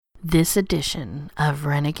This edition of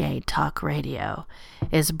Renegade Talk Radio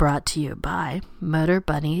is brought to you by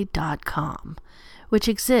MotorBunny.com, which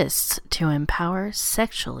exists to empower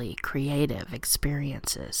sexually creative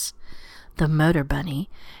experiences. The Motor Bunny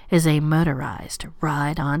is a motorized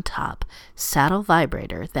ride-on-top saddle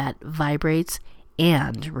vibrator that vibrates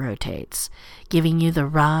and rotates, giving you the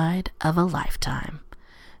ride of a lifetime.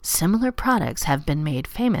 Similar products have been made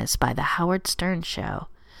famous by The Howard Stern Show,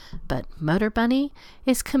 but Motor Bunny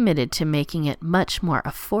is committed to making it much more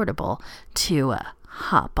affordable to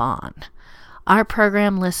hop on. Our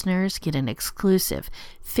program listeners get an exclusive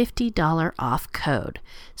 $50 off code,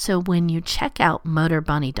 so when you check out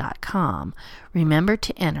MotorBunny.com, remember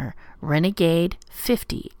to enter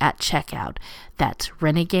Renegade50 at checkout. That's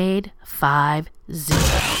Renegade50.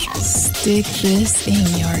 Stick this in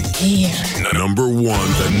your ear. Number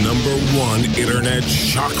one internet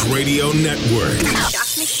shock radio network.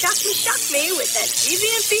 Shock me with that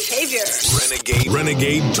deviant behavior.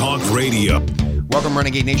 Renegade Talk Radio. Welcome,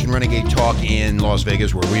 Renegade Nation, Renegade Talk in Las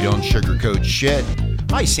Vegas, where we don't sugarcoat shit.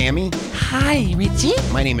 Hi, Sammy. Hi, Richie.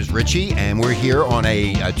 My name is Richie, and we're here on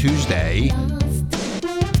a Tuesday.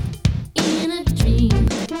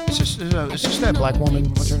 Is this that black woman?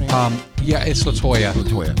 What's her name? Yeah, it's Latoya.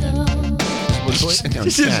 Latoya. No,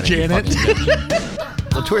 This is Janet.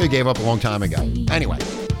 Latoya gave up a long time ago. Anyway.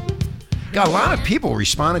 Got a lot of people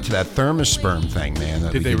responded to that thermosperm thing, man.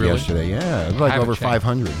 That Did we they did really? Yesterday. Yeah, it was like I haven't over checked.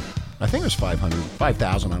 500. I think it was 500.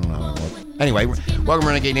 5,000, I don't know. Anyway, welcome,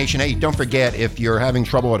 Renegade Nation. Hey, don't forget, if you're having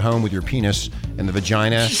trouble at home with your penis and the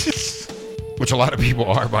vagina, which a lot of people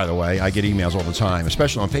are, by the way. I get emails all the time,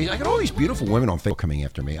 especially on Facebook. I get all these beautiful women on Facebook coming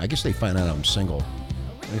after me. I guess they find out I'm single.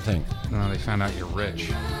 What do you think? No, they found out you're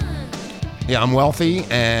rich. Yeah, I'm wealthy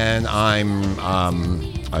and I'm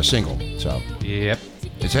single. So Yep.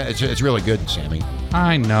 it's really good, Sammy.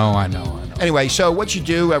 I know. Anyway, so what you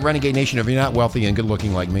do at Renegade Nation, if you're not wealthy and good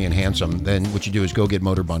looking like me and handsome, then what you do is go get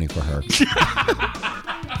Motor Bunny for her.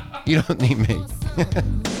 You don't need me.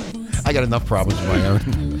 I got enough problems of my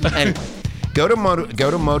own. Anyway. Go to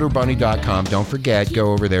MotorBunny.com. Don't forget,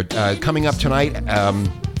 go over there. Coming up tonight, I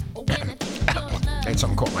had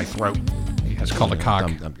something caught in my throat. It's called a cock.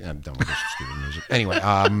 I'm done with this stupid music. Anyway,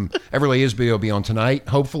 Everly Isby will be on tonight,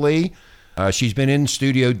 hopefully. She's been in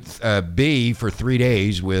Studio B for 3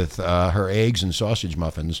 days with her eggs and sausage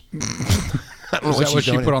muffins. Is that what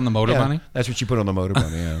she put on the Motor Bunny? That's what she put on the Motor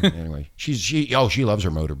Bunny. Yeah. Anyway, she loves her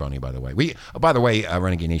Motor Bunny. By the way,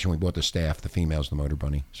 Renegade Nation, we bought the staff, the females, the Motor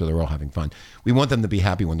Bunny, so they're all having fun. We want them to be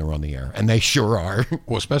happy when they're on the air, and they sure are.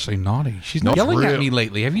 Well, especially Naughty. She's No, yelling for at real. me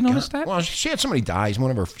lately. Have you noticed that? Well, she had somebody dies.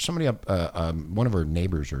 One of her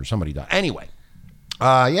neighbors or somebody died. Anyway,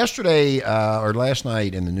 yesterday or last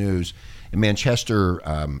night in the news in Manchester,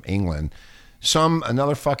 England.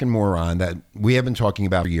 Another fucking moron that we have been talking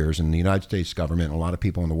about for years, and the United States government and a lot of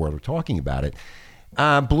people in the world are talking about it,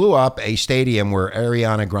 blew up a stadium where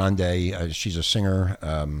Ariana Grande, she's a singer,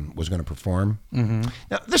 was going to perform. Mm-hmm.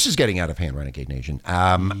 Now, this is getting out of hand, Renegade Nation.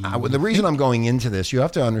 The reason I'm going into this, you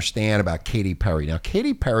have to understand about Katy Perry. Now,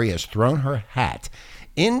 Katy Perry has thrown her hat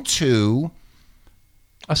into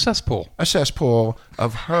A cesspool.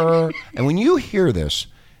 of her, and when you hear this,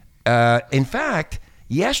 in fact,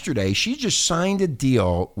 yesterday, she just signed a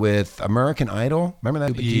deal with American Idol. Remember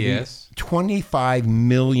that? Yes. $25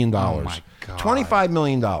 million. Oh, my God. $25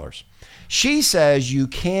 million. She says you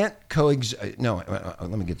can't coexist. No,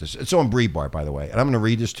 let me get this. It's on Breitbart, by the way, and I'm going to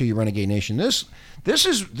read this to you, Renegade Nation. This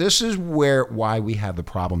is why we have the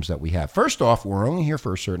problems that we have. First off, we're only here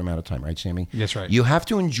for a certain amount of time, right, Sammy? That's right. You have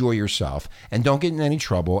to enjoy yourself and don't get in any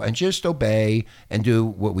trouble and just obey and do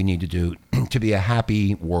what we need to do to be a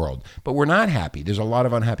happy world. But we're not happy. There's a lot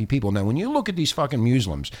of unhappy people. Now, when you look at these fucking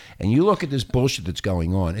Muslims and you look at this bullshit that's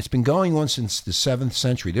going on, it's been going on since the 7th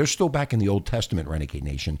century. They're still back in the Old Testament, Renegade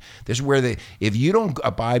Nation. This is where if you don't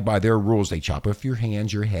abide by their rules, they chop off your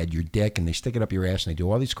hands, your head, your dick, and they stick it up your ass, and they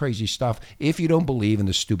do all this crazy stuff if you don't believe in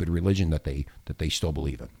the stupid religion that they still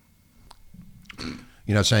believe in.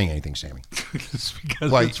 You're not saying anything, Sammy. It's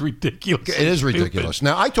because Like, it's ridiculous. It is ridiculous.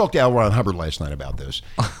 Now, I talked to L. Ron Hubbard last night about this,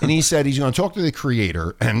 and he said he's going to talk to the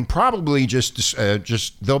creator, and probably just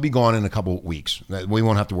they'll be gone in a couple of weeks. We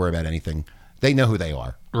won't have to worry about anything. They know who they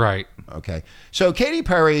are. Right. Okay. So Katy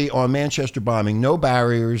Perry on Manchester bombing, no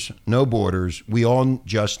barriers, no borders. We all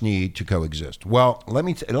just need to coexist. Well, let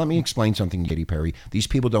me explain something, Katy Perry. These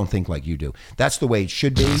people don't think like you do. That's the way it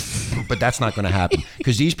should be, but that's not going to happen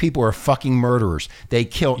because these people are fucking murderers. They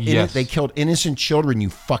killed innocent children,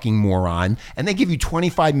 you fucking moron, and they give you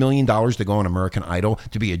 $25 million to go on American Idol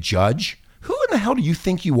to be a judge. Who in the hell do you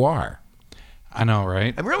think you are? I know,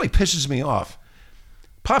 right? It really pisses me off.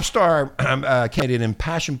 Pop star candidate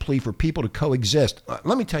impassioned plea for people to coexist.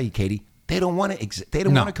 Let me tell you, Katie, they don't want to exist. They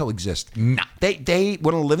don't want to coexist. No. They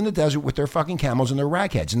want to live in the desert with their fucking camels and their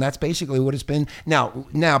ragheads, and that's basically what it's been.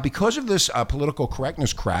 Now, because of this political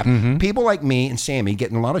correctness crap, people like me and Sammy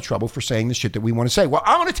get in a lot of trouble for saying the shit that we want to say. Well,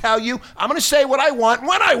 I'm going to tell you, I'm going to say what I want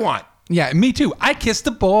when I want. Yeah, me too. I kissed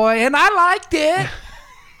a boy and I liked it.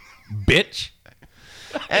 Bitch.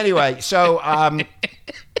 Anyway, so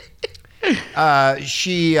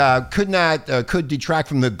she could detract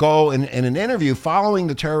from the goal in an interview following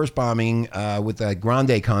the terrorist bombing with that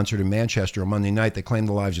Grande concert in Manchester on Monday night that claimed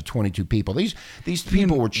the lives of 22 people. These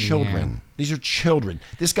people were children. Yeah. These are children.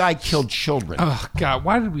 This guy killed children. Oh God,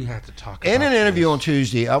 why did we have to talk about in an interview this? on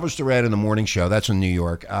Tuesday, Elvis Duran in the morning show, that's in New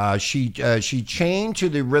York, she chained to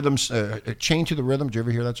the rhythm. Chained to the rhythm. Did you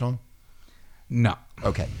ever hear that song? No.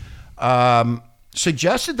 Okay.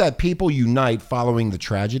 Suggested that people unite following the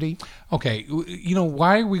tragedy. Okay,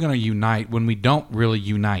 why are we going to unite when we don't really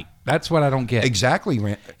unite? That's what I don't get.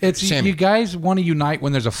 Exactly. It's Sammy. you guys want to unite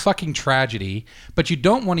when there's a fucking tragedy, but you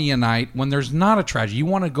don't want to unite when there's not a tragedy. You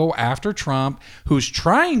want to go after Trump, who's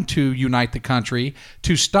trying to unite the country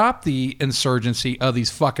to stop the insurgency of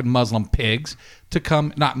these fucking Muslim pigs to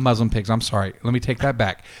come, not Muslim pigs, I'm sorry. Let me take that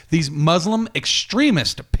back. These Muslim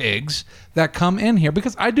extremist pigs that come in here,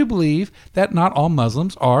 because I do believe that not all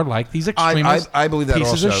Muslims are like these extremists. I believe that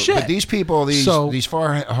pieces also. Of shit. But these people, these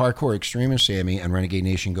far hardcore extremists, Sammy, and Renegade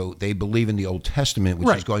Nation they believe in the Old Testament,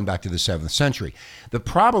 which is going back to the 7th century. The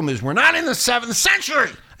problem is we're not in the 7th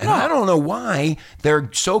century. And I don't know why their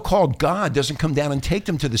so-called God doesn't come down and take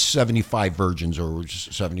them to the 75 virgins or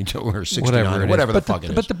 72 or 69, whatever the fuck it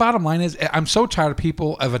is. But the bottom line is, I'm so tired of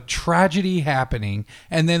people, of a tragedy happening,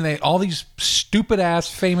 and then all these stupid-ass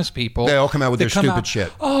famous people. They all come out with their stupid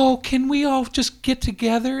shit. Oh, can we all just get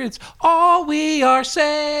together? It's all we are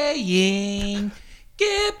saying.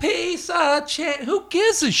 Give peace a chance. Who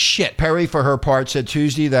gives a shit? Perry, for her part, said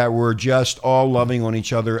Tuesday that we're just all loving on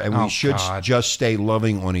each other, and we should just stay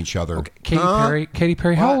loving on each other. Okay. Katy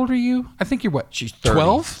Perry, how old are you? I think you're what? She's 30.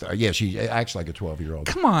 12? Yeah, she acts like a 12-year-old.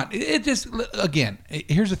 Come on. It just, again,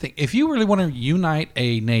 here's the thing. If you really want to unite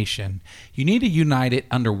a nation, you need to unite it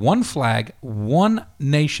under one flag, one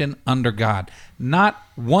nation under God, not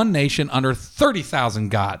one nation under 30,000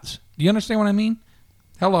 gods. Do you understand what I mean?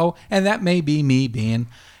 Hello. And that may be me being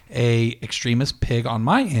a extremist pig on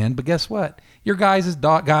my end, but guess what? Your guys'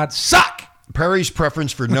 gods suck. Perry's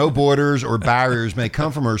preference for no borders or barriers may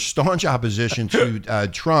come from her staunch opposition to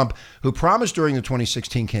Trump, who promised during the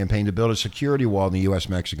 2016 campaign to build a security wall in the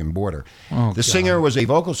U.S.-Mexican border. The singer was a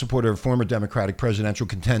vocal supporter of former Democratic presidential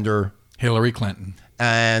contender Hillary Clinton,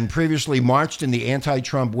 and previously marched in the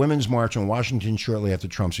anti-Trump Women's March on Washington shortly after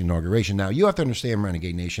Trump's inauguration. Now, you have to understand,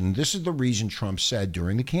 Renegade Nation, this is the reason Trump said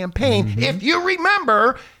during the campaign, if you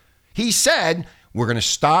remember, he said, we're going to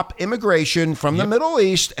stop immigration from the Middle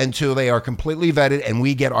East until they are completely vetted and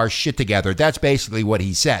we get our shit together. That's basically what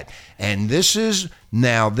he said. And this is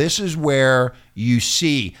where you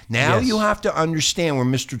see. Now you have to understand where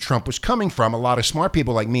Mr. Trump was coming from. A lot of smart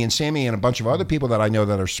people like me and Sammy and a bunch of other people that I know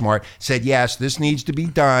that are smart said, yes, this needs to be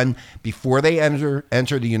done before they enter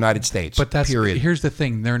the United States. But period. Here's the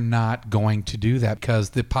thing. They're not going to do that because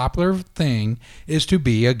the popular thing is to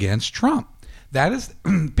be against Trump. That is,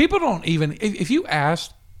 people don't even, if you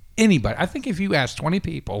ask anybody, I think if you ask 20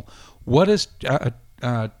 people, what is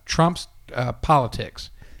Trump's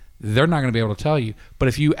politics, they're not going to be able to tell you. But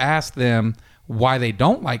if you ask them why they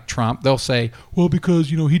don't like Trump, they'll say, well, because,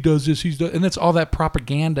 he does this, and it's all that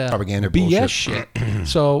propaganda BS bullshit. shit.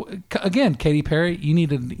 So, again, Katy Perry, you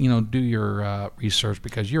need to, do your research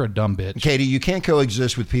because you're a dumb bitch. Katie, you can't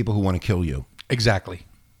coexist with people who want to kill you. Exactly.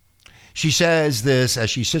 She says this as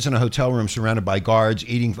she sits in a hotel room surrounded by guards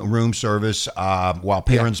eating room service while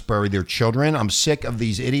parents bury their children. I'm sick of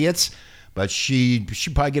these idiots, but she'd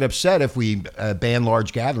probably get upset if we banned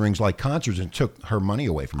large gatherings like concerts and took her money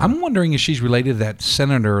away from her. I'm wondering if she's related to that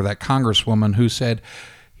senator or that congresswoman who said,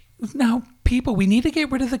 now, people, we need to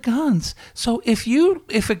get rid of the guns. So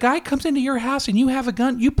if a guy comes into your house and you have a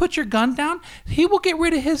gun, you put your gun down, he will get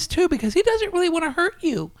rid of his too because he doesn't really want to hurt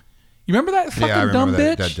you. You remember that fucking dumb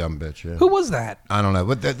bitch? That dumb bitch, yeah. Who was that? I don't know.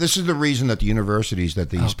 But this is the reason that the universities that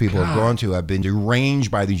these people have gone to have been deranged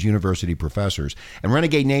by these university professors. And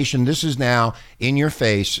Renegade Nation, this is now in your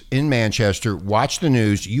face in Manchester. Watch the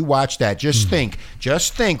news. You watch that. Just think,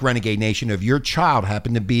 Renegade Nation, if your child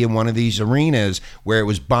happened to be in one of these arenas where it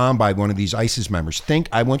was bombed by one of these ISIS members.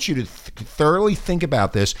 I want you to thoroughly think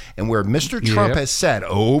about this and where Mr. Trump has said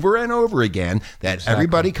over and over again that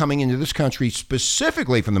everybody coming into this country,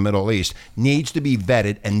 specifically from the Middle East, needs to be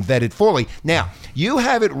vetted and vetted fully. Now, you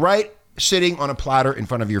have it right sitting on a platter in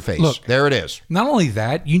front of your face. Look, there it is. Not only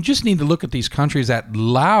that, you just need to look at these countries that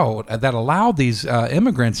allowed these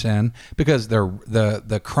immigrants in, because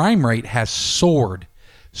the crime rate has soared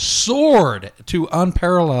to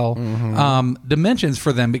unparalleled dimensions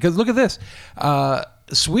for them. Because look at this.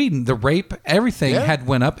 Sweden, the rape, everything had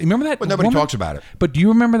went up. Remember that? But nobody woman? talks about it. But do you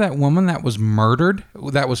remember that woman that was murdered,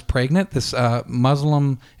 that was pregnant, this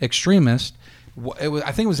Muslim extremist?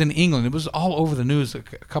 I think it was in England. It was all over the news a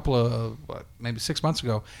couple of, maybe 6 months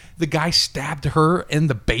ago. The guy stabbed her and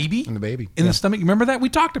the baby. In the stomach. You remember that? We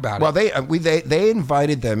talked about it. Well, they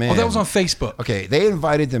invited them in. Oh, that was on Facebook. Okay, they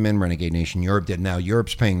invited them in, Renegade Nation. Europe did. Now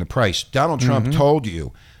Europe's paying the price. Donald Trump told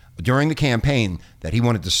you during the campaign that he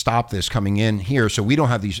wanted to stop this coming in here so we don't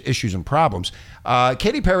have these issues and problems.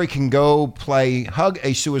 Katy Perry can go hug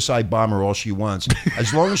a suicide bomber all she wants,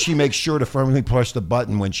 as long as she makes sure to firmly push the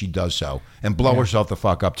button when she does so and blow herself the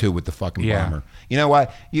fuck up too with the fucking bomber. You know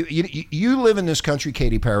what? You live in this country,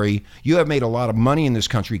 Katy Perry. You have made a lot of money in this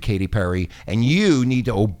country, Katy Perry, and you need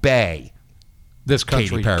to obey this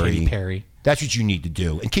country, Katy Perry. That's what you need to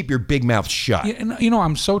do, and keep your big mouth shut. You know,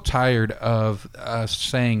 I'm so tired of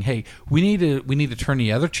saying, "Hey, we need to turn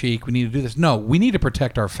the other cheek. We need to do this." No, we need to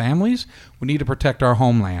protect our families. We need to protect our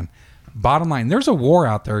homeland. Bottom line, there's a war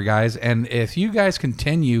out there, guys, and if you guys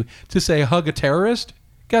continue to say hug a terrorist,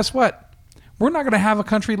 guess what? We're not going to have a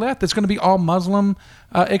country left. It's going to be all Muslim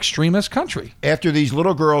extremist country. After these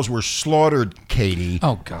little girls were slaughtered, Katie,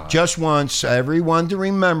 just wants everyone to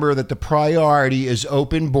remember that the priority is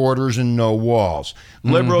open borders and no walls.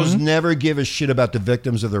 Liberals never give a shit about the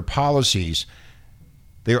victims of their policies.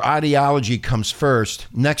 Their ideology comes first,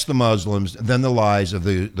 next to Muslims, then the lives of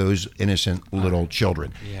those innocent little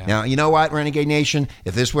children. Yeah. Now, you know what, Renegade Nation?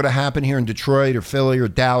 If this would have happened here in Detroit or Philly or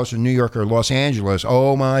Dallas or New York or Los Angeles,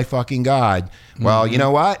 oh my fucking God. Well, you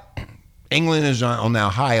know what? England is on now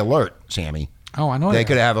high alert, Sammy. Oh, I know. They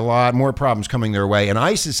could have a lot more problems coming their way. And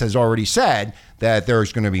ISIS has already said that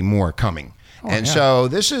there's going to be more coming. So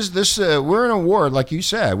we're in a war, like you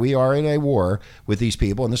said. We are in a war with these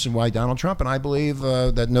people, and this is why Donald Trump and I believe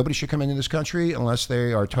that nobody should come into this country unless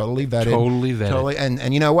they are totally vetted.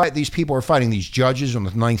 And you know what? These people are fighting these judges on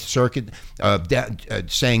the Ninth Circuit,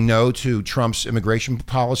 saying no to Trump's immigration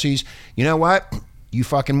policies. You know what? You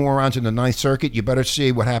fucking morons in the Ninth Circuit, you better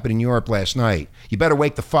see what happened in Europe last night. You better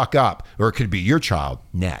wake the fuck up, or it could be your child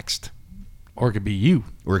next. Or it could be you.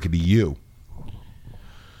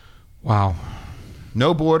 Wow.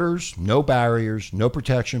 No borders, no barriers, no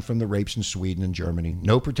protection from the rapes in Sweden and Germany,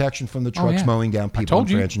 no protection from the trucks mowing down people in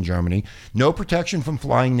France and Germany, no protection from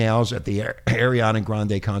flying nails at the Ariana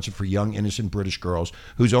Grande concert for young, innocent British girls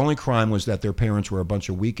whose only crime was that their parents were a bunch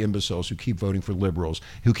of weak imbeciles who keep voting for liberals,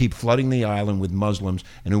 who keep flooding the island with Muslims,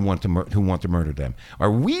 and who want to murder them. Are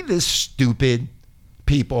we this stupid?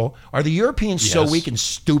 People, are the Europeans so weak and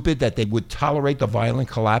stupid that they would tolerate the violent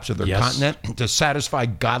collapse of their continent to satisfy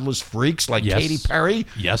godless freaks like Katy Perry?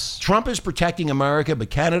 Yes. Trump is protecting America, but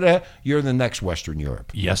Canada, you're the next Western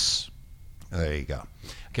Europe. Yes. There you go.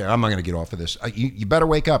 Okay, I'm not going to get off of this. You better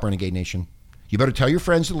wake up, Renegade Nation. You better tell your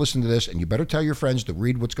friends to listen to this, and you better tell your friends to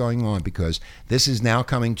read what's going on, because this is now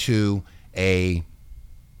coming to a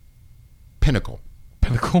pinnacle.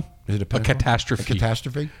 Pinnacle? Is it a pinnacle? A catastrophe. A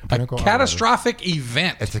catastrophe? A catastrophic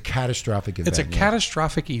event. It's a catastrophic event. It's a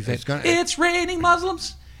catastrophic event. It's raining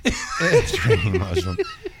Muslims. It's raining Muslims.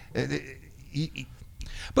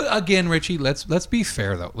 But again, Richie, let's be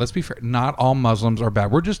fair, though. Let's be fair. Not all Muslims are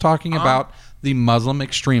bad. We're just talking about the Muslim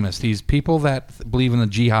extremists, these people that believe in the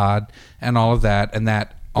jihad and all of that, and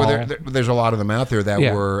that. Well, there's a lot of them out there that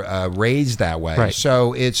were raised that way. Right.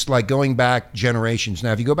 So it's like going back generations.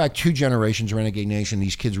 Now, if you go back 2 generations, Renegade Nation,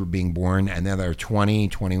 these kids were being born, and now they're 20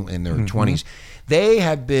 in their 20s. They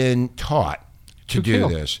have been taught to do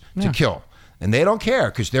this, to kill. And they don't care,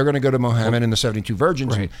 because they're going to go to Muhammad and the 72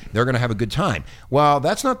 virgins, and they're going to have a good time. Well,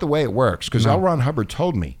 that's not the way it works, because L. Ron Hubbard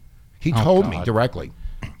told me. He told me directly.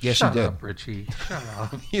 Yes, Shut he did. Up, Richie. Shut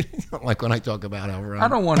up. You don't like when I talk about L. Ron. I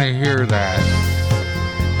don't want to hear that.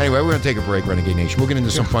 Anyway, we're going to take a break, Renegade Nation. We'll get into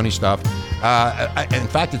some funny stuff. In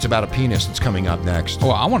fact, it's about a penis that's coming up next. Oh,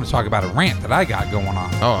 I want to talk about a rant that I got going on.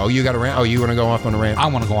 Oh, you got a rant? Oh, you want to go off on a rant? I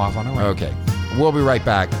want to go off on a rant. Okay. We'll be right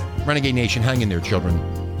back. Renegade Nation, hang in there, children.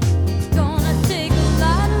 It's gonna take a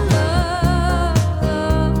lot of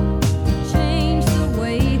love to change the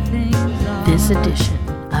way things are. This edition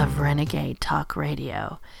of Renegade Talk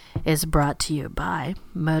Radio is brought to you by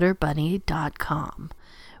MotorBunny.com,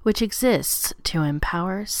 which exists to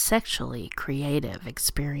empower sexually creative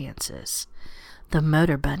experiences. The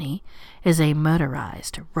Motor Bunny is a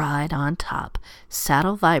motorized ride-on-top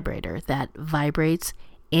saddle vibrator that vibrates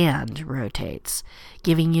and rotates,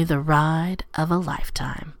 giving you the ride of a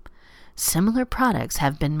lifetime. Similar products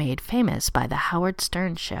have been made famous by The Howard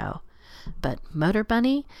Stern Show, but Motor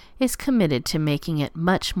Bunny is committed to making it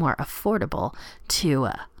much more affordable to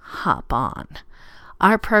hop on.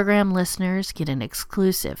 Our program listeners get an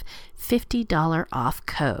exclusive $50 off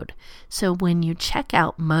code, so when you check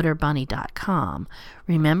out MotorBunny.com,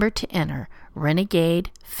 remember to enter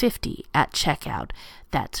Renegade50 at checkout.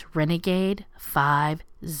 That's Renegade50.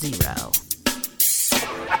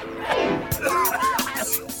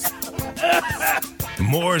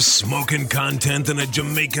 More smoking content than a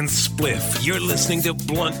Jamaican spliff. You're listening to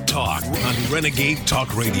Blunt Talk on Renegade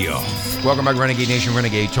Talk Radio. Welcome back, Renegade Nation,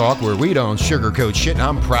 Renegade Talk, where we don't sugarcoat shit, and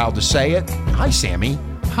I'm proud to say it. Hi, Sammy.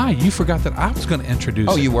 Hi, you forgot that I was going to introduce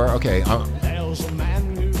Oh, it. you were? Okay.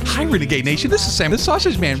 Hi, Renegade Nation. This is Sam, the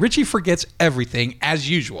Sausage Man. Richie forgets everything, as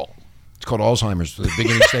usual. It's called Alzheimer's, the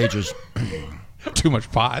beginning stages. Too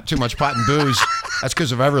much pot. Too much pot and booze. That's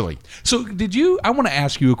because of Everly. So I want to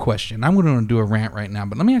ask you a question. I'm going to do a rant right now,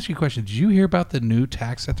 but let me ask you a question. Did you hear about the new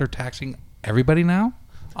tax that they're taxing everybody now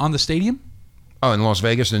on the stadium? Oh, in Las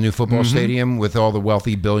Vegas, the new football stadium with all the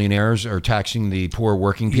wealthy billionaires are taxing the poor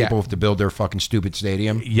working people to build their fucking stupid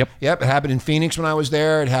stadium. Yep. It happened in Phoenix when I was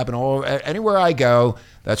there. It happened anywhere I go.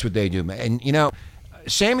 That's what they do. And, you know,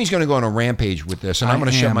 Sammy's going to go on a rampage with this, and I'm going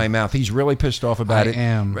to shut my mouth. He's really pissed off about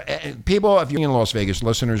it. People, if you're in Las Vegas,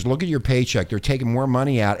 listeners, look at your paycheck. They're taking more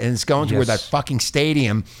money out, and it's going toward that fucking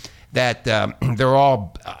stadium that they're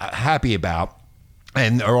all happy about,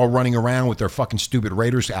 and they're all running around with their fucking stupid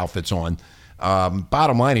Raiders outfits on.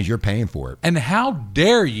 Bottom line is you're paying for it. And how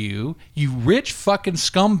dare you rich fucking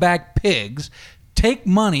scumbag pigs, take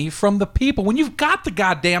money from the people when you've got the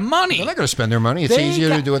goddamn money. They're not going to spend their money. It's easier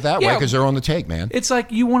to do it that way because they're on the take, man. It's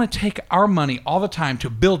like you want to take our money all the time to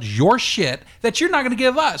build your shit that you're not going to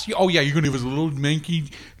give us. You're going to give us a little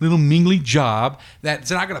mingly job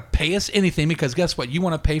that's not going to pay us anything because guess what? You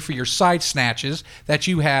want to pay for your side snatches that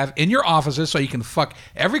you have in your offices so you can fuck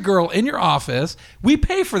every girl in your office. We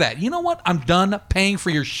pay for that. You know what? I'm done paying for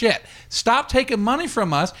your shit. Stop taking money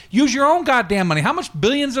from us. Use your own goddamn money. How much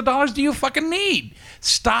billions of dollars do you fucking need?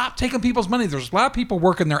 Stop taking people's money. There's a lot of people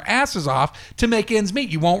working their asses off to make ends meet.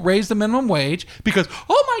 You won't raise the minimum wage because,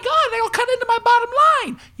 oh my God, they'll cut into my bottom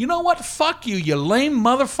line. You know what? Fuck you, you lame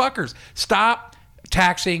motherfuckers. Stop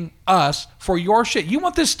taxing us for your shit. You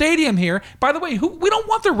want this stadium here. By the way, we don't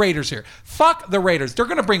want the Raiders here. Fuck the Raiders. They're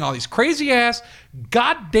going to bring all these crazy ass,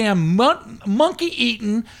 goddamn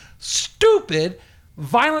monkey-eating, stupid,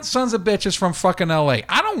 violent sons of bitches from fucking LA.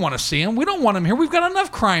 I don't want to see them. We don't want them here. We've got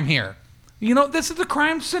enough crime here. You know, this is the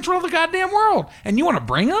crime central of the goddamn world. And you want to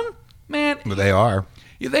bring them? Man. Well, they are.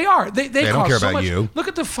 Yeah, they are. They don't care so about much. you. Look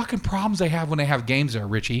at the fucking problems they have when they have games there,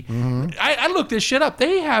 Richie. I looked this shit up.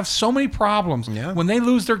 They have so many problems. Yeah. When they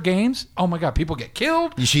lose their games, oh my God, people get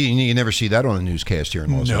killed. You never see that on a newscast here in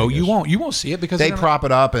Las Vegas. No, you won't. You won't see it because they prop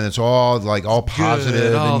it up and it's all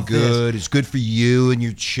positive and good. It's good for you and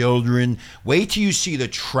your children. Wait till you see the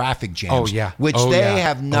traffic jams. Which they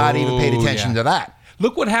have not even paid attention to that.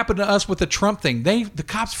 Look what happened to us with the Trump thing. The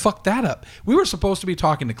cops fucked that up. We were supposed to be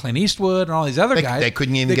talking to Clint Eastwood and all these other guys. They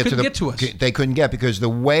couldn't even get to us. They couldn't get because the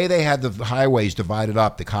way they had the highways divided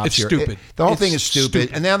up, the cops it's stupid. The whole thing is stupid.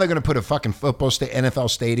 And now they're going to put a fucking NFL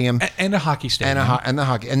stadium and a hockey stadium and the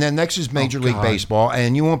hockey. And then next is Major League Baseball.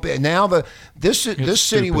 And you won't be now. This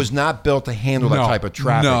city was not built to handle that type of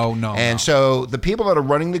traffic. No. And so the people that are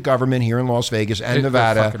running the government here in Las Vegas and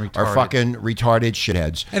Nevada are fucking retarded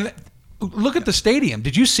shitheads. And look at the stadium.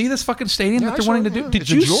 Did you see this fucking stadium that they're wanting to do? Did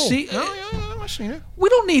you see? I've seen it. We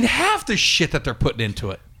don't need half the shit that they're putting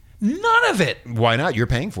into it. None of it. Why not? You're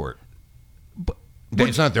paying for it. But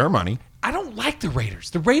it's not their money. I don't like the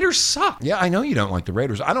Raiders. The Raiders suck. Yeah, I know you don't like the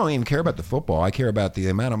Raiders. I don't even care about the football. I care about the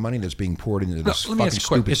amount of money that's being poured into this fucking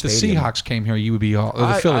stupid stadium. If the Seahawks came here, you would be all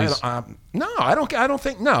the Phillies. I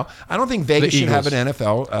don't think Vegas should have an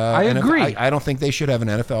NFL. I agree. I don't think they should have an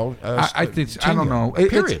NFL. I don't know.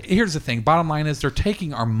 Period. Here's the thing. Bottom line is they're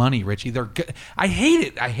taking our money, Richie. I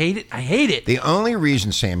hate it. The only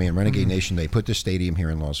reason, Sammy and Renegade Nation, they put the stadium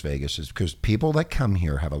here in Las Vegas is because people that come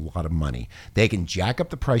here have a lot of money. They can jack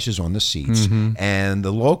up the prices on the seats, and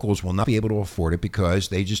the locals will not be able to afford it because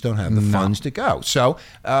they just don't have the funds to go. So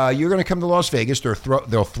you're going to come to Las Vegas.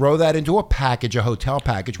 They'll throw that into a package, a hotel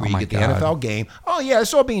package, where you get the NFL game. Oh, yeah,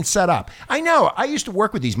 it's all being set up. I know. I used to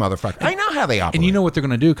work with these motherfuckers. I know how they operate. And you know what they're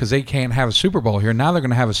going to do because they can't have a Super Bowl here. Now they're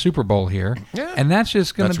going to have a Super Bowl here. Yeah. And that's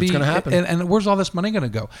just going to be... what's going to happen. And where's all this money going to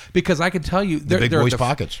go? Because I can tell you... The big boys'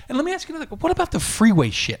 pockets. And let me ask you another... What about the freeway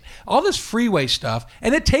shit? All this freeway stuff,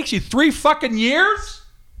 and it takes you 3 fucking years?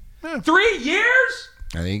 3 years?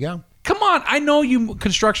 There you go. Come on, I know you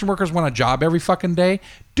construction workers want a job every fucking day.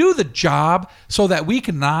 Do the job so that we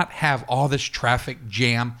cannot have all this traffic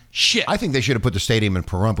jam shit. I think they should have put the stadium in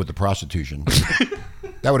Pahrump with the prostitution.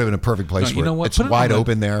 That would have been a perfect place No, for you know it. what? It's Put it wide on the-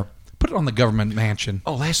 open there. Put it on the government mansion.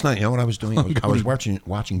 Oh, last night, you know what I was doing? I was watching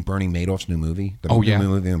Bernie Madoff's new movie. The Oh, new yeah.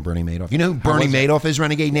 movie on Bernie Madoff. You know who Bernie was it? Madoff is,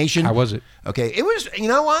 Renegade Nation? How was it? Okay, it was, you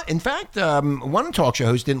know what? In fact, one talk show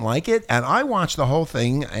host didn't like it, and I watched the whole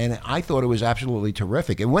thing, and I thought it was absolutely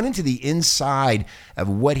terrific. It went into the inside of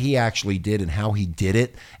what he actually did and how he did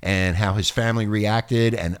it, and how his family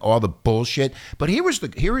reacted, and all the bullshit. But here was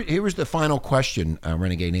the final question,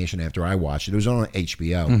 Renegade Nation, after I watched it. It was on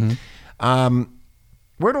HBO. Mm-hmm.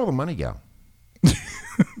 Where'd all the money go?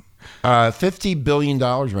 $50 billion,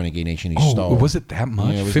 Renegade Nation, he stole. Was it that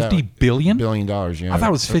much? Yeah, it was $50 billion? $50 billion, yeah. I thought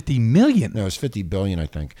it was $50 million. No, it was $50 billion, I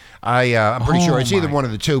think. I'm pretty sure it's either one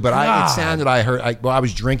of the two, but it sounded, I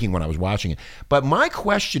was drinking when I was watching it. But my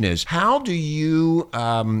question is, how do you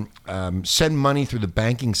send money through the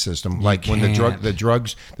banking system? Like when the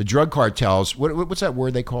drug cartels, what's that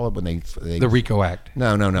word they call it when they The RICO Act.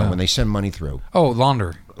 No, when they send money through. Oh,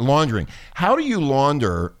 laundering. How do you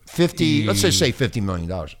launder let's just say $50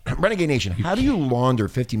 million? Renegade Nation, how do you launder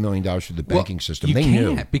 $50 million through the banking system? You They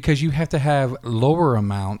can't knew. because you have to have lower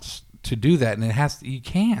amounts to do that, and you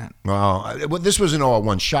can't. Well, this wasn't all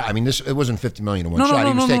one shot. I mean, it wasn't $50 million in one No, shot.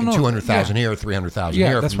 He was taking no. 200,000 Yeah. here, 300,000 Yeah,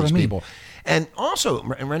 here that's from what these I mean. people. And also,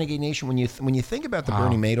 Renegade Nation, when you think about the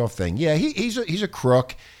Bernie Madoff thing, yeah, he's a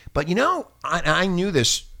crook. But you know, I knew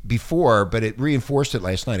this before, but it reinforced it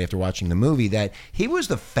last night after watching the movie that he was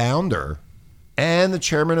the founder and the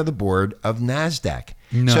chairman of the board of NASDAQ.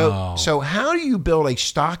 No. So how do you build a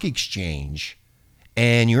stock exchange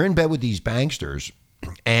and you're in bed with these banksters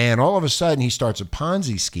and all of a sudden he starts a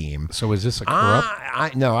Ponzi scheme? So is this a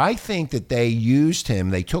corrupt? No, I think that they used him.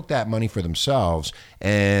 They took that money for themselves,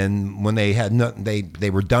 and when they had they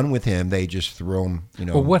were done with him. They just threw him. You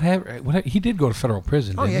know. Well, what he did go to federal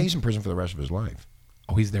prison. Oh didn't yeah, he? he's in prison for the rest of his life.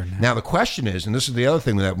 Oh, he's there now. Now the question is, and this is the other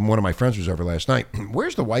thing that one of my friends was over last night.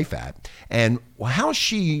 Where's the wife at? And how's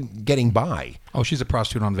she getting by? Oh, she's a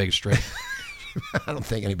prostitute on Vegas Strip. I don't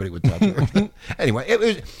think anybody would touch her. Anyway,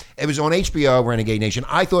 it was on HBO, Renegade Nation.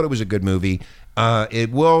 I thought it was a good movie.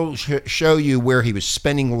 It will show you where he was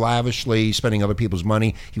spending lavishly, spending other people's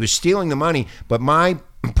money. He was stealing the money, but my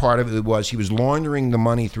part of it was he was laundering the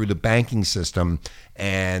money through the banking system,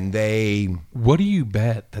 and What do you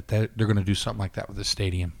bet that they're going to do something like that with the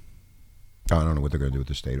stadium? I don't know what they're going to do with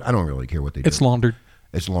the state. I don't really care what they do. It's laundered.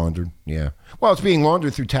 It's laundered, yeah. Well, it's being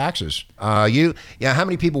laundered through taxes. How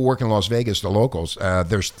many people work in Las Vegas, the locals?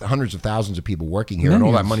 There's hundreds of thousands of people working here, and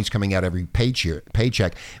all that Millions. money's coming out every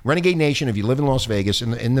paycheck. Renegade Nation, if you live in Las Vegas,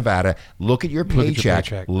 in Nevada, look at your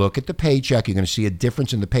paycheck. Look at the paycheck. You're going to see a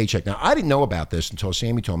difference in the paycheck. Now, I didn't know about this until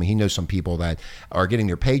Sammy told me. He knows some people that are getting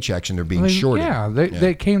their paychecks and they're being shorted. Yeah,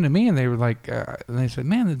 they came to me and they were like, and they said,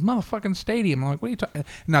 "Man, this motherfucking stadium." I'm like, "What are you talking?"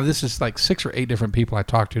 Now this is like 6 or 8 different people I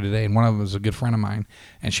talked to today, and one of them was a good friend of mine.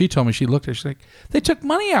 And she told me, she looked at her, she's like, "They took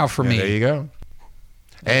money out from me." There you go.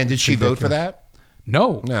 And did she vote for that?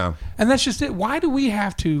 No. No. And that's just it. Why do we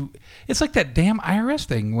have to? It's like that damn IRS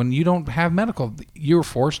thing. When you don't have medical, you're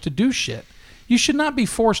forced to do shit. You should not be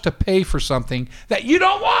forced to pay for something that you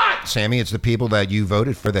don't want. Sammy, it's the people that you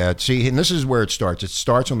voted for that. See, and this is where it starts. It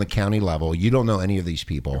starts on the county level. You don't know any of these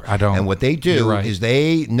people. I don't. And what they do You're right. is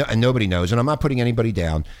and nobody knows, and I'm not putting anybody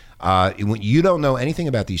down. When you don't know anything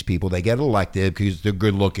about these people, they get elected because they're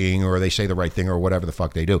good looking or they say the right thing or whatever the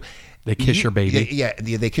fuck they do. They kiss your baby. Yeah,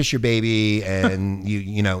 they kiss your baby and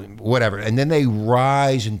you know, whatever. And then they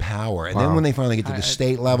rise in power. And then when they finally get to the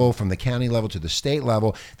state level, from the county level to the state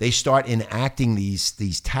level, they start enacting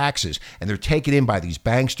these taxes. And they're taken in by these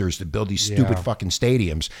banksters to build these stupid fucking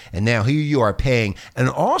stadiums. And now here you are paying. And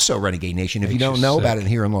also, Renegade Nation, if you don't know about it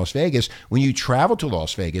here in Las Vegas, when you travel to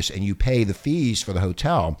Las Vegas and you pay the fees for the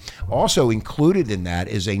hotel, also included in that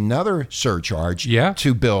is another surcharge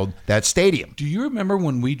to build that stadium. Do you remember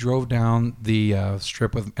when we drove down the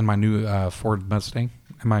strip in my new Ford Mustang,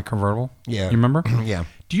 in my convertible? Yeah. You remember? Yeah.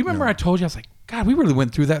 Do you remember I told you, I was like, God, we really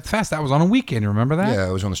went through that fast. That was on a weekend. You remember that? Yeah,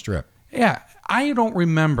 it was on the strip. Yeah. I don't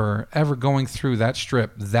remember ever going through that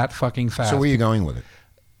strip that fucking fast. So where are you going with it?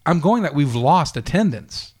 I'm going that we've lost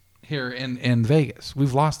attendance here in Vegas.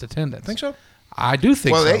 We've lost attendance. Think so? I do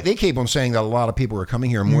think so. Well, they keep on saying that a lot of people are coming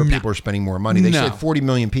here and more people are spending more money. They said 40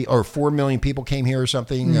 million people or 4 million people came here or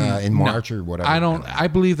something in March or whatever. I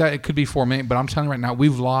believe that it could be 4 million, but I'm telling you right now,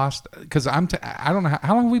 we've lost because I don't know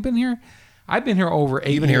how long have we been here. I've been here over 8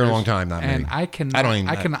 years. You've been here a long time, not me. And I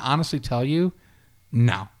can honestly tell you,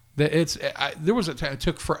 no, that it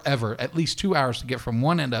took forever, at least 2 hours to get from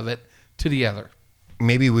one end of it to the other.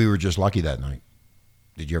 Maybe we were just lucky that night.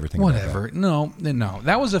 Did you ever think about Whatever. No.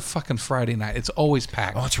 That was a fucking Friday night. It's always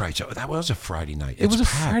packed. that? Oh, that's right. So that was a Friday night. it was a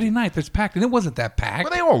It's packed. Friday night that's packed, and it wasn't that packed.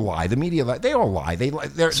 Well, they all lie. The media, they all lie.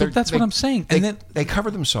 So that's what I'm saying. They, And then- they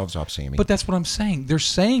cover themselves up, Sammy. But that's what I'm saying. They're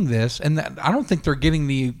saying this, and I don't think they're getting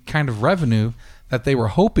the kind of revenue that they were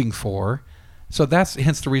hoping for. So that's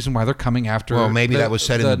hence the reason why they're coming after. Well, maybe that was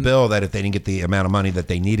said in the bill that if they didn't get the amount of money that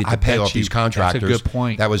they needed to I pay bet off you these contractors, that's a good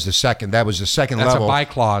point. That was the second. That was the second That's a level. buy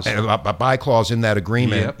clause. A buy clause in that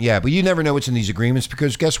agreement. Yep. Yeah, but you never know what's in these agreements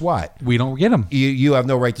because guess what? we don't get them. You have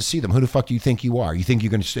no right to see them. Who the fuck do you think you are? You think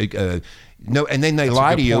you're going to no? And then they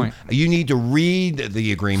lie to good you. point. You need to read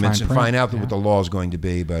the agreements Fine and print, find out yeah. what the law is going to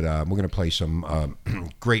be. But we're going to play some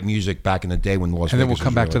great music back in the day when Las And then Vegas we'll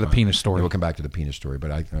come was back to really the fun. penis story. Yeah, we'll come back to the penis story.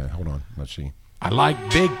 But hold on. Let's see. I like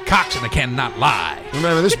big cocks, and I cannot lie.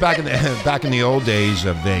 Remember this back in the old days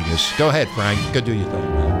of Vegas. Go ahead, Frank. Go do your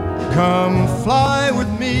thing. Come fly with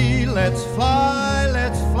me, let's fly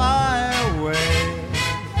away.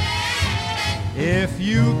 If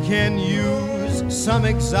you can use some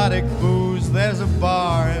exotic booze, there's a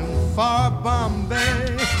bar in far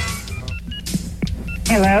Bombay.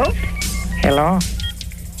 Hello? Hello?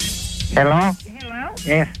 Hello? Hello?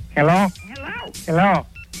 Yes. Hello? Hello? Hello?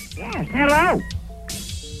 Yes, hello?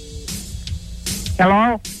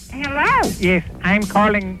 Hello? Hello? Yes, I'm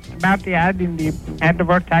calling about the ad in the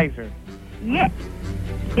advertiser. Yes.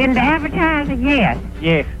 In the advertising, yes.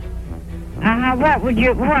 Yes. What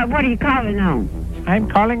are you calling on? I'm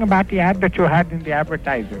calling about the ad that you had in the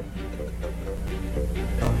advertiser.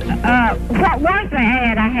 What was the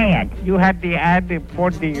ad I had? You had the ad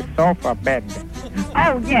for the sofa bed.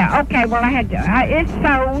 Oh, yeah, okay, well, I had to, it's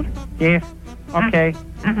sold. Yes. Okay.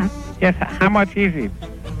 Uh-huh. Yes, how much is it?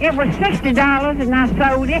 It was $60 and I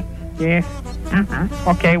sold it. Yes.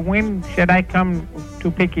 Uh-huh. Okay, when should I come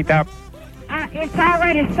to pick it up? It's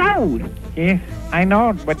already sold. Yes, I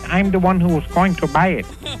know, but I'm the one who was going to buy it.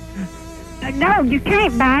 No, you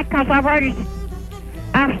can't buy it because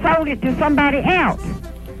I've sold it to somebody else.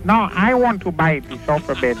 No, I want to buy the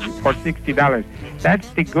sofa bed for $60. That's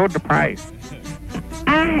the good price.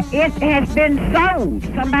 It has been sold.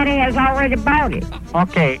 Somebody has already bought it.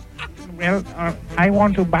 Okay. Well, I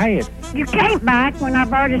want to buy it. You can't buy it when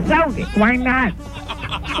I've already sold it. Why not?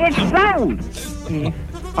 It's sold. Yes.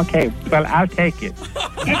 Okay, well, I'll take it.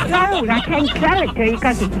 It's sold. I can't sell it to you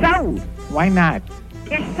because it's sold. Why not?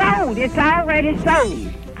 It's sold. It's already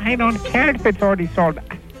sold. I don't care if it's already sold.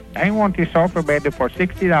 I want the sofa bed for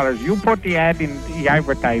 $60. You put the ad in the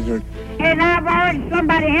advertiser. And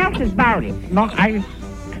somebody else has bought it. No,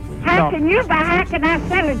 How can I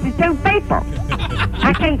sell it to two people?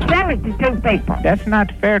 I can't sell it to two people. That's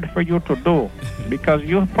not fair for you to do because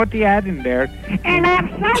you put the ad in there. And I've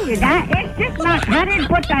sold it. It's just not, I didn't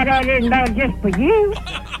put that ad in there just for you.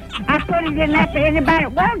 I put it in there for anybody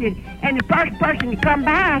that wanted it. And the first person to come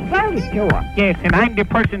by, I sold it to her. Yes, and I'm the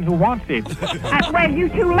person who wants it. Well, you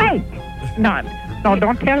too late. No,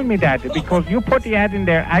 don't tell me that because you put the ad in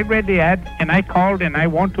there. I read the ad and I called and I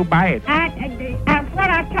want to buy it. What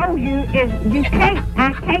I told you is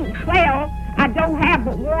I can't sell. I don't have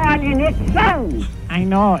but one and it's sold. I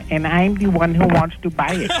know, and I'm the one who wants to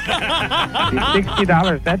buy it. The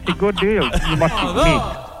 $60, that's a good deal. You must admit.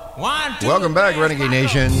 Welcome back, Renegade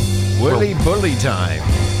Nation. Willy Bully time.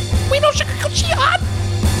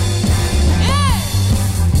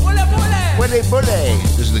 Willy Bully.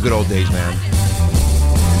 This is the good old days, man.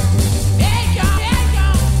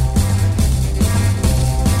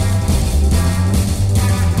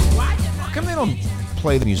 How come they don't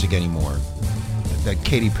play the music anymore? That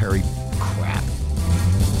Katy Perry crap.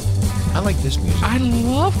 I like this music. I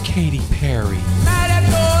love Katy Perry.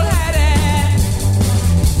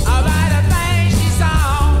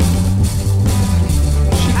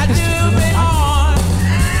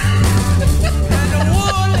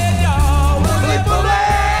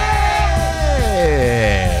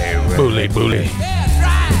 Bully, bully.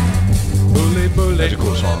 Bully, bully. That's a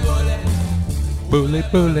cool song. Bully,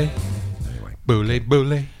 bully. Anyway, Bully,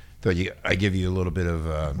 bully. thought I give you a little bit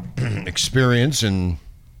of experience in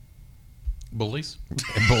bullies,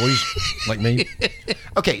 bullies like me.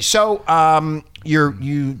 Okay, so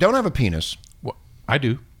you don't have a penis. Well, I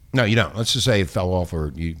do. No, you don't. Let's just say it fell off,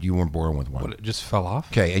 or you weren't born with one. What, it just fell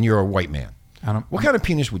off? Okay, and you're a white man. What kind of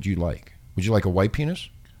penis would you like? Would you like a white penis?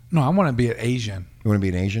 No, I want to be an Asian. You want to be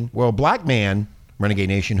an Asian? Well, a black man, Renegade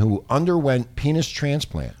Nation, who underwent penis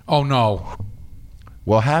transplant. Oh, no.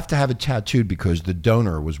 Will have to have it tattooed because the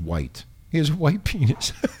donor was white. He has a white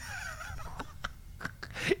penis.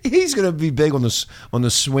 He's gonna be big on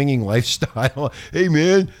the swinging lifestyle. Hey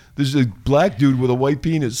man, there's a black dude with a white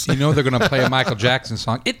penis. You know they're going to play a Michael Jackson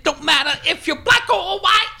song. It don't matter if you're black or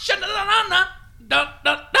white.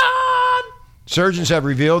 Surgeons have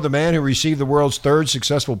revealed the man who received the world's third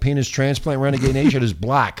successful penis transplant, Renegade Nation, is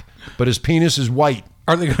black, but his penis is white.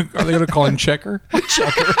 Are they going to call him Checker?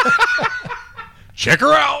 Checker. Check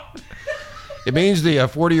her out. It means the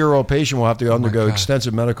 40-year-old patient will have to undergo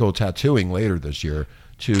extensive medical tattooing later this year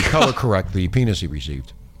to color correct the penis he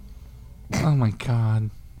received. Oh my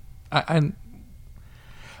God.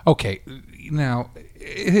 Okay, now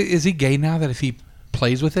is he gay now that if he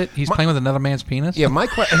plays with it, he's playing with another man's penis? Yeah, my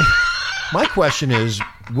question is,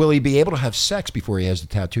 will he be able to have sex before he has the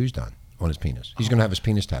tattoos done on his penis? He's going to have his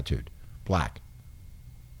penis tattooed black.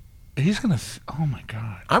 He's going to. Oh my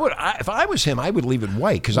God! If I was him, I would leave it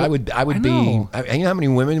white because I would be. You know how many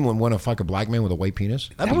women would want to fuck a black man with a white penis?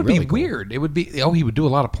 That would be weird. It would be. Oh, he would do a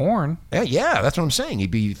lot of porn. Yeah, that's what I'm saying. He'd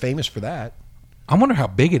be famous for that. I wonder how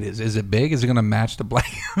big it is. Is it big? Is it going to match the black?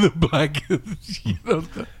 You know,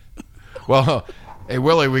 well, hey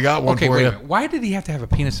Willie, we got one for you. Why did he have to have a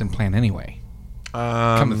penis implant anyway?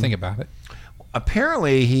 Come to think about it,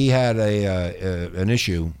 apparently he had an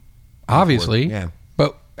issue. Obviously, yeah.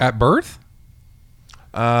 But at birth,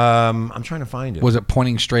 I'm trying to find it. Was it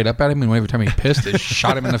pointing straight up at him, and every time he pissed, it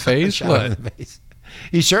shot him in the face? Shot him in the face.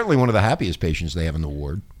 He's certainly one of the happiest patients they have in the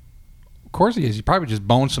ward. Of course he is. He probably just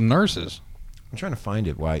boned some nurses. I'm trying to find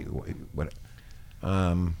it. Why? What?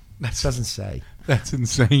 That doesn't say. That's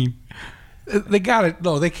insane. They got it.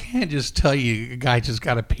 No, they can't just tell you a guy just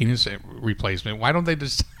got a penis replacement. Why don't they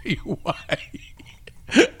just tell you why?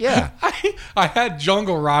 Yeah. I had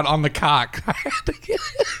jungle rot on the cock. I had to get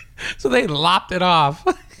it. So they lopped it off.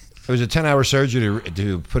 It was a 10-hour surgery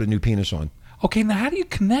to put a new penis on. Okay, now how do you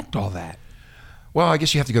connect all that? Well, I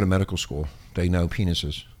guess you have to go to medical school. They know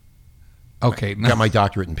penises. Okay. Got my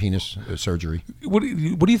doctorate in penis surgery. What do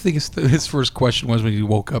you think his first question was when he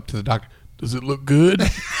woke up to the doctor? Does it look good?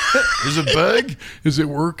 Is it big? Is it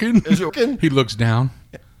working? Is it working? He looks down.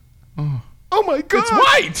 Oh my God. It's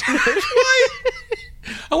white. It's white.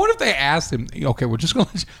 I wonder if they asked him, okay, we're just going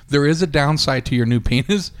to, there is a downside to your new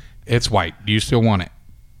penis. It's white. Do you still want it?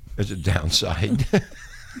 There's a downside.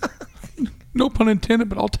 No pun intended,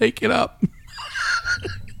 but I'll take it up.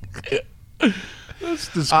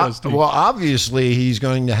 That's disgusting. Well, obviously, he's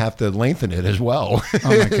going to have to lengthen it as well.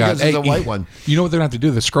 Oh, my God. It's a white one. You know what they're going to have to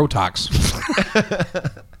do? The Scrotox.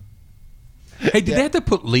 Hey, did they have to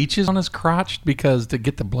put leeches on his crotch because to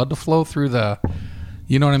get the blood to flow through the,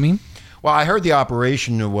 you know what I mean? Well, I heard the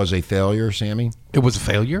operation was a failure, Sammy. It was a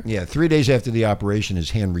failure? Yeah, 3 days after the operation,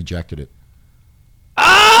 his hand rejected it.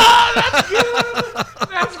 Ah, that's good.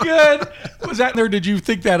 That's good. Was that there? Did you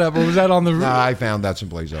think that up, or was that on the? No, I found that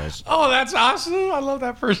someplace else. Oh, that's awesome! I love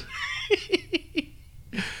that person.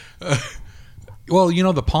 Well, you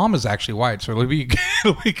know, the palm is actually white, so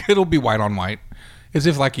it'll be white on white. As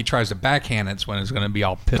if like he tries to backhand it when it's going to be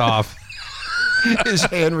all pissed off. His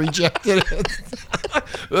hand rejected it.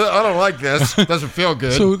 I don't like this. It doesn't feel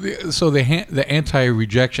good. So the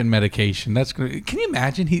anti-rejection medication. That's gonna. Can you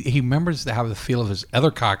imagine? He remembers how the feel of his other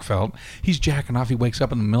cock felt. He's jacking off. He wakes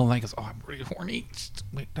up in the middle of the night. And goes, "Oh, I'm really horny."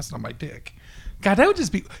 Wait, that's not my dick. God, that would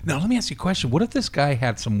just be. Now let me ask you a question. What if this guy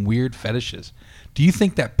had some weird fetishes? Do you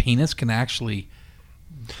think that penis can actually?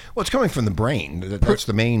 Well, it's coming from the brain. That's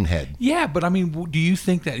the main head. Yeah, but I mean, do you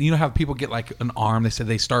think that, you know how people get like an arm, they said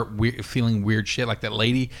they start feeling weird shit, like that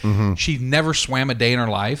lady, she never swam a day in her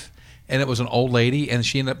life, and it was an old lady, and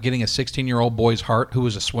she ended up getting a 16-year-old boy's heart who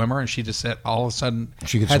was a swimmer, and she just said all of a sudden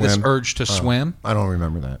she could had swim. This urge to swim. I don't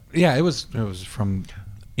remember that. Yeah, it was from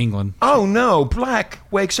England. Oh no, black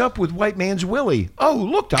wakes up with white man's willy. Oh,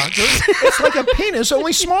 look, doctor, it's like a penis,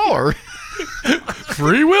 only smaller.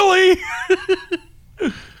 Free Willy.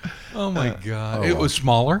 Oh my God! It was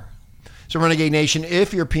smaller. So, Renegade Nation,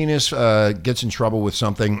 if your penis gets in trouble with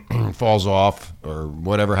something, falls off, or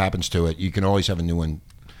whatever happens to it, you can always have a new one.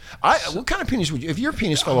 What kind of penis would you? If your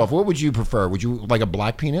penis fell off, what would you prefer? Would you like a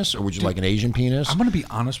black penis, or would you like an Asian penis? I'm going to be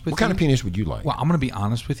honest with you. What kind of penis would you like? Well, I'm going to be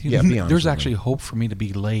honest with you. Yeah, be honest. There's actually hope for me to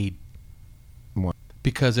be laid. What?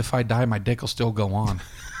 Because if I die, my dick will still go on.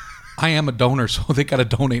 I am a donor, so they got to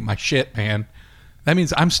donate my shit, man. That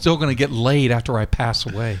means I'm still going to get laid after I pass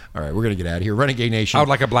away. All right, we're going to get out of here. Renegade Nation. I would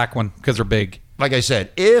like a black one because they're big. Like I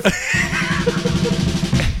said, if...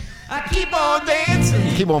 I keep on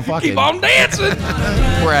dancing. Keep on fucking. Keep on dancing.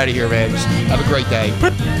 We're out of here, man. Just have a great day.